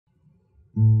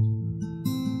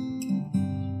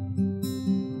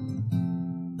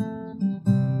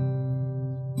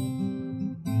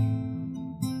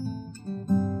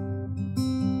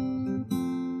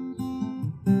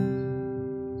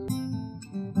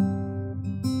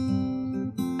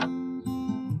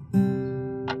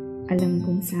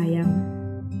sayang.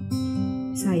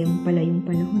 Sayang pala yung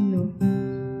panahon, no?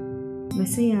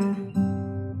 Masaya.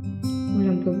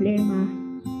 Walang problema.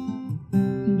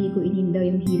 Hindi ko inindaw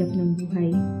yung hirap ng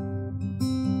buhay.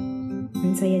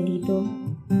 Ang saya dito.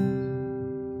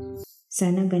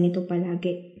 Sana ganito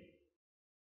palagi.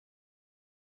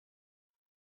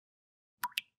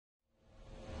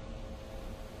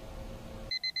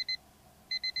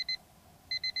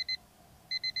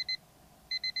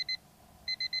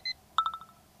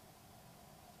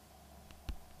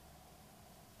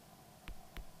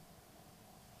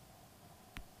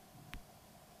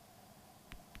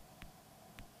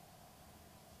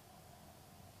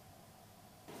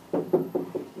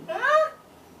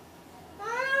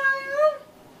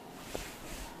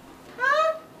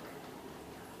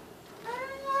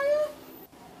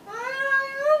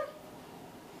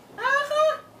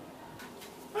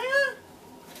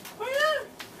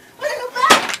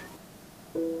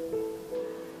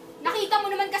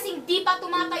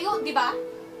 Di ba?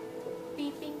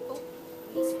 Piping to.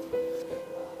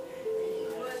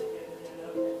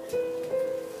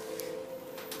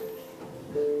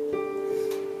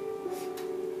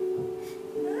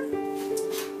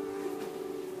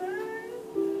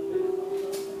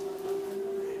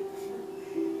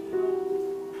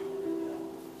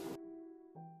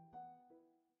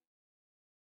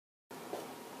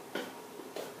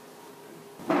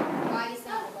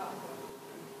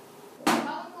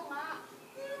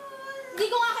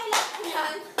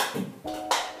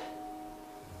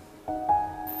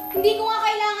 Hindi ko nga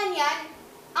kailangan yan.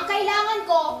 Ang kailangan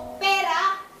ko,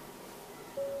 pera.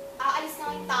 Aalis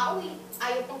na yung tao eh.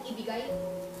 Ayaw pang ibigay.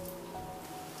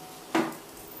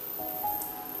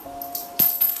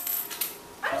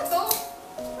 Ano to?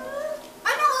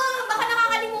 Ano? Baka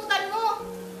nakakalimutan mo.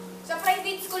 Sa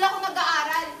private school ako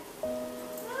nag-aaral.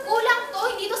 Kulang to,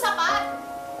 hindi to sapat.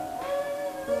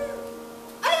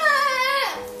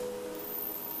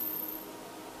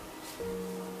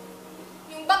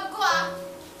 Yung bag ko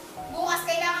bukas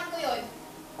kailangan ko yun.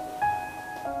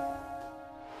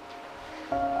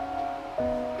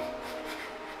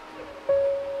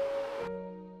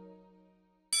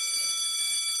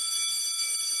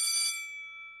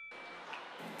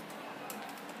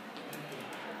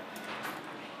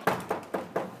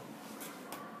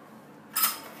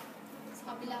 Sa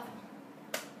kabila.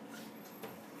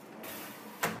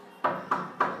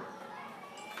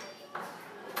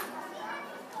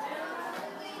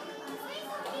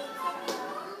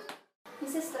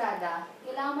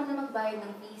 Kailangan mo na magbayad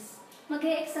ng fees.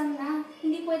 Mag-e-exam na.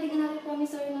 Hindi pwede ganapin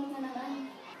promissory note na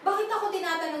naman. Bakit ako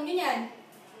tinatanong nyo yan?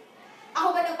 Ako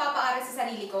ba nagpapaaral sa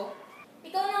sarili ko?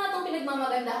 Ikaw na nga itong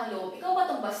pinagmamagandahang loob. Ikaw ba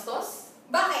itong bastos?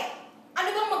 Bakit? Ano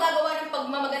bang magagawa ng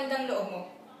pagmamagandang loob mo?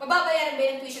 Mababayaran ba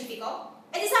yung tuition fee ko?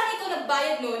 Eh di sana ikaw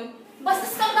nagbayad nun.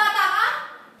 Bastos kang bata ka?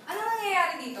 Ano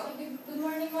nangyayari dito? Good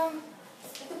morning, ma'am.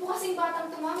 Ito po kasing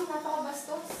batang to, ma'am.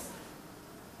 Napakabastos.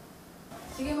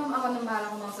 Sige ma'am, ako nang bahala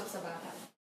kumausap sa bata.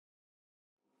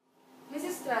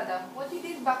 Mrs. Estrada, what you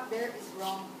did back there is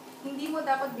wrong. Hindi mo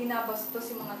dapat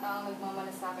binabastos yung mga taong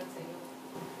nagmamalasakit sa iyo.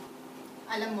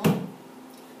 Alam mo,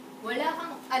 wala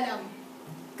kang alam.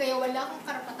 Kaya wala kang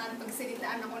karapatan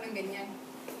pagsalitaan ako ng ganyan.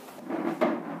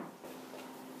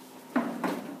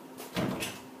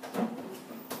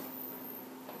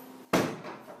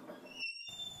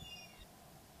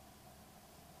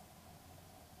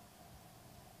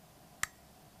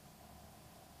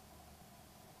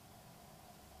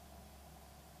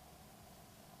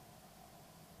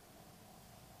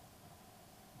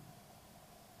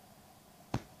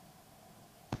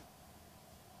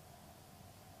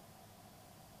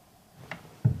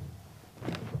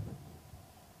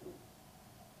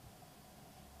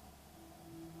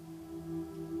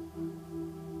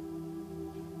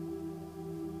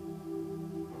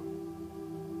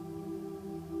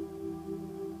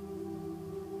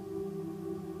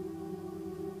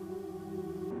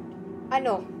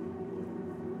 Ano?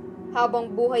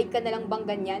 Habang buhay ka na lang bang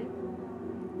ganyan?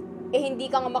 Eh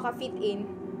hindi ka nga maka-fit in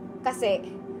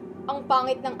kasi ang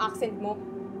pangit ng accent mo.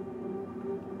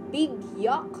 Big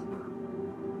yuck!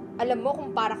 Alam mo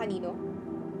kung para kanino?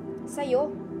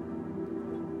 Sa'yo.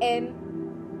 M-I-C-A-H.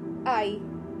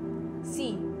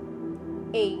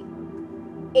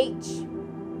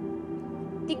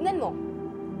 Tignan mo.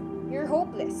 You're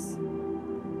hopeless.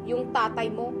 Yung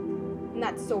tatay mo,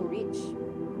 not so rich.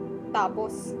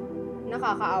 Tapos,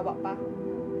 nakakaawa pa.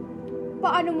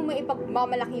 Paano mo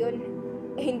maipagmamalaki yun?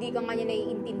 Eh, hindi ka nga niya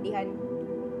naiintindihan.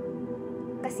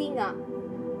 Kasi nga,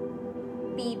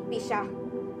 pipi siya.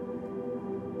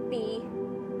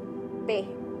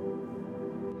 Pipi.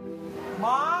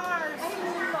 Mars!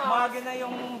 tawagin na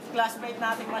yung classmate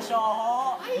nating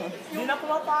masyoho. Hindi na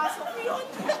pumapasok yun.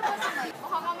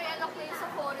 Baka ka may anak na yun sa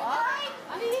foreign. Ay!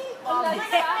 Ang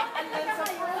lansa! Ang lansa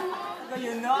po!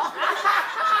 Ngayon na.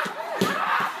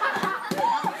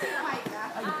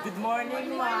 Ay, good morning,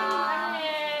 ma'am.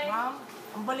 Ma'am,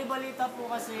 ang bali-balita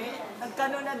po kasi,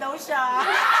 nagkano na daw siya.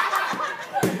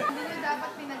 Hindi nyo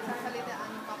dapat pinagsasalitaan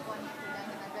yung kapwa niyo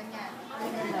dahil na ganyan.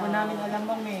 Hindi po namin alam,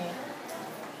 ma'am eh.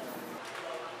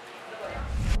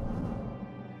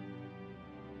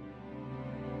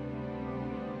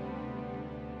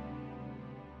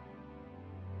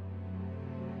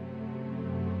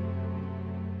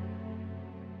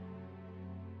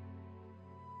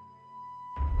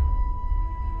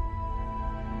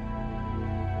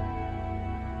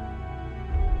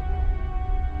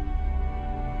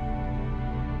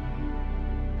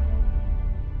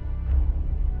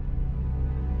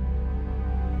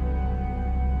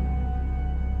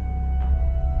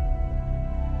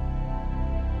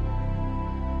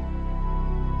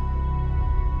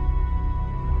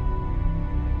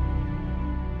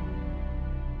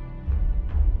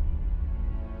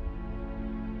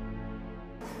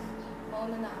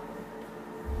 Mauna na ako.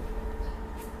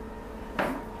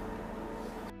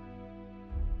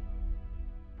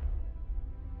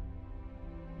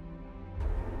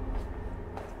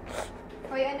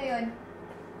 Hoy, ano yun?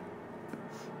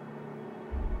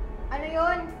 Ano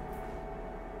yun?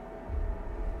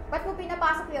 Ba't mo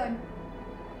pinapasok yun?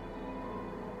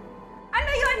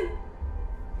 Ano yun?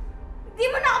 Hindi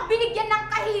mo na ako binigyan ng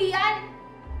kahiyan!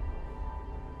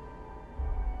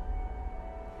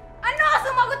 Ano?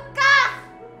 Sumagot ka!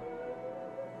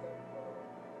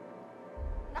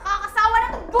 Nakakasawa na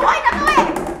itong buhay na to eh!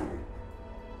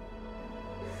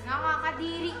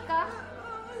 Nakakadiri ka?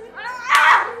 Ano?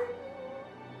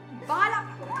 Bahala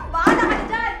ka na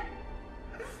dyan!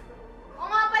 O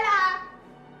nga pala ha,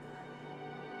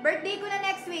 birthday ko na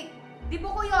next week. Dibo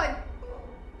ko yun.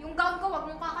 Yung gown ko, wag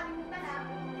mong kakalimutan ha.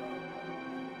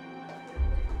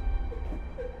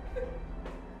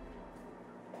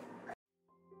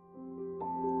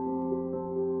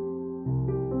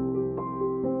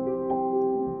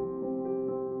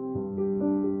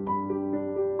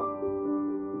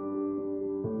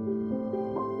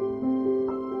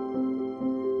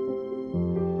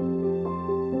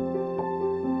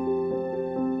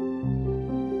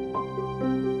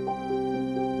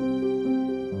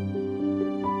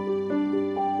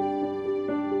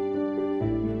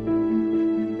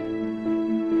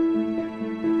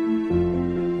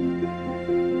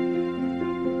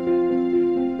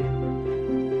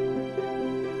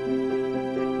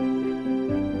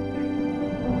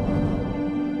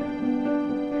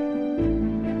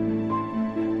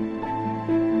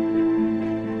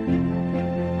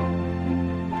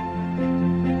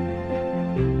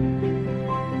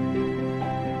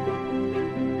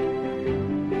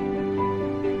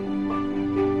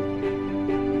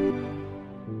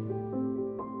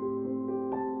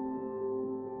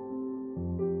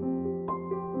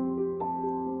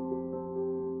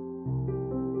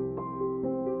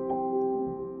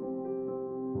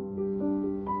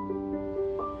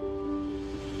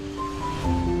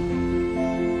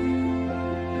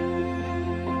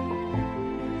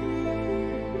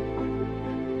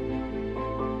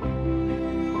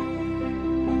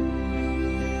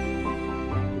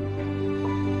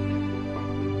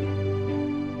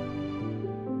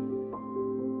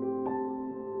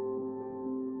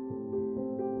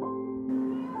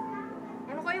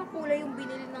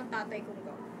 tatay kong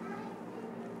gown.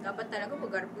 Dapat talaga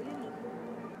magarbo yun eh.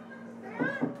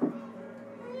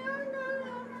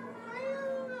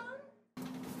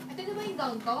 Ito na ba yung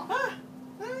gown ko?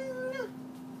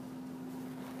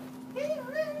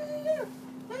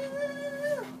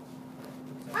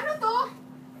 Ano to?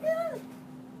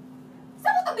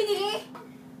 Saan mo to binili?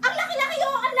 Ang laki-laki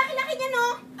oh! Ang laki-laki niya no!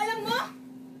 Alam mo?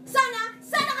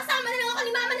 Sana kasama na lang ako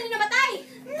ni mama na namatay!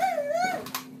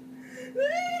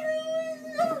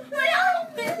 Wala akong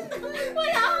kwenta!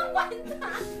 Wala akong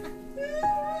kwenta!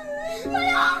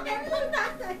 Wala akong kwenta,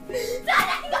 tatay!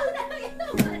 Sana ikaw na lang ito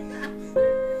wala!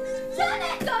 Sana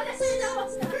ikaw na lang ito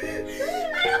wala!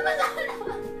 Ano ba sana?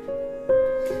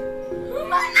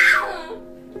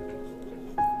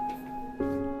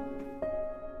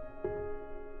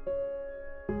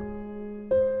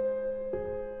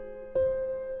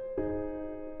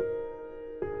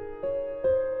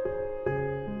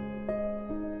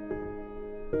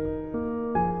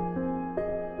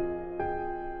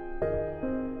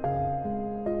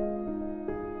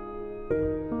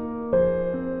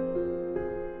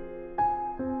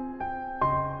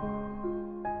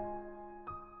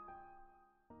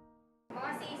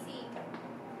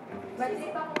 Bad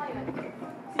trip ako ngayon.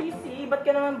 Sisi, ba't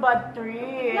ka naman bad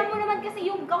trip? Alam mo naman kasi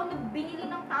yung gown na binili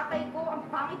ng tatay ko, ang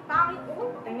pangit-pangit.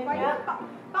 Oh, Tingnan ba niya. yan?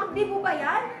 Pang-di mo ba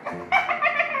yan?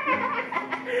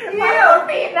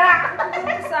 Tina!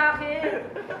 Sa akin.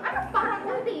 Anong parang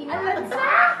Tina? Alansa!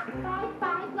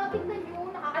 Pangit-pangit na, tignan nyo.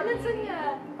 Alansa niya?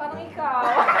 Parang ikaw.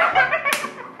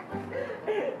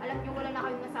 Alam nyo, wala na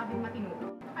kayong nasabing matino.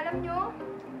 Alam nyo,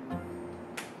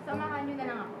 samahan nyo na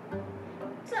lang ako.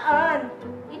 Saan?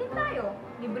 Inom tayo.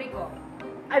 Libre ko.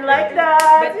 I like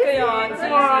that! Bet ko yun,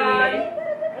 Come on. Sisi.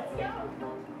 Let's go!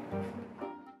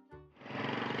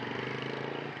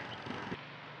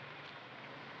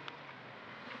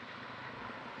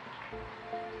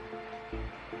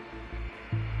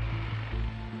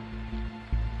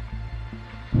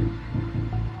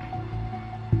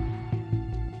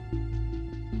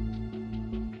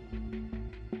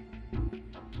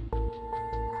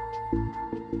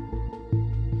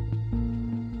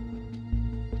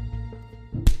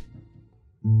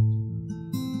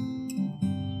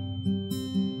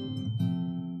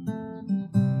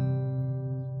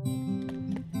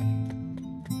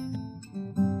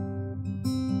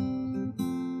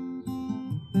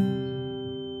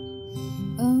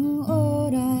 Ang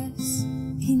oras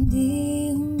hindi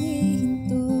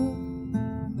humihinto,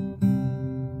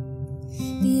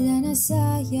 tila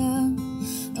nasayang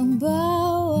ang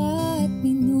bawat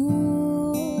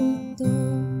minuto.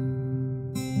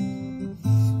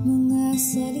 Mga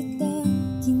salitang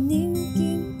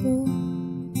kinimkim ko,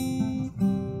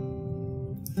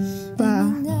 Pa,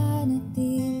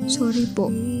 nananatili sorry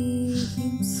po.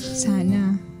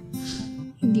 Sana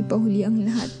hindi pa huli ang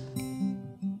lahat.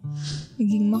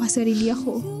 Naging makasarili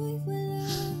ako.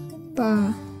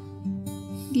 Pa,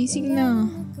 gising na.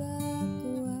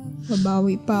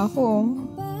 Babawi pa ako.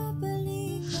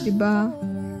 Diba?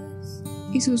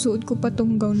 Isusuot ko pa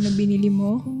tong gown na binili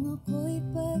mo.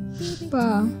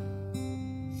 Pa,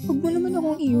 huwag mo naman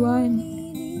akong iwan.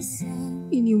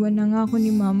 Iniwan na nga ako ni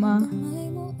Mama.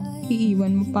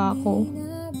 Iiwan mo pa ako.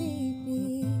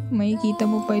 Makikita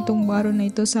mo pa itong baro na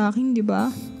ito sa akin, diba?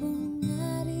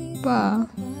 Pa,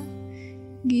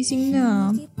 gising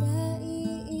na.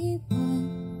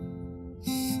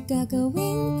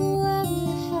 Gagawin ko ang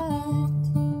lahat,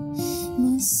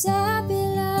 masabi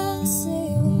lang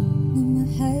sa'yo na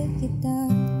mahal kita.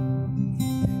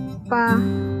 Pa,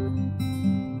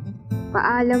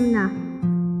 paalam na.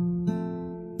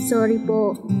 Sorry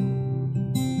po.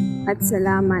 At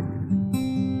salamat.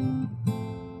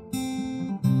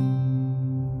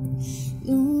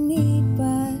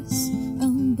 Lumipas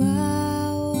ang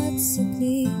bawat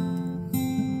saglit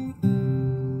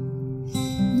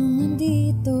nung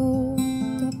nandito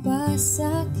ka pa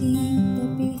sa'king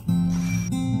tabi.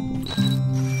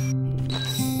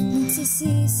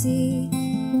 Nagsisisi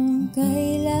kung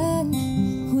kailan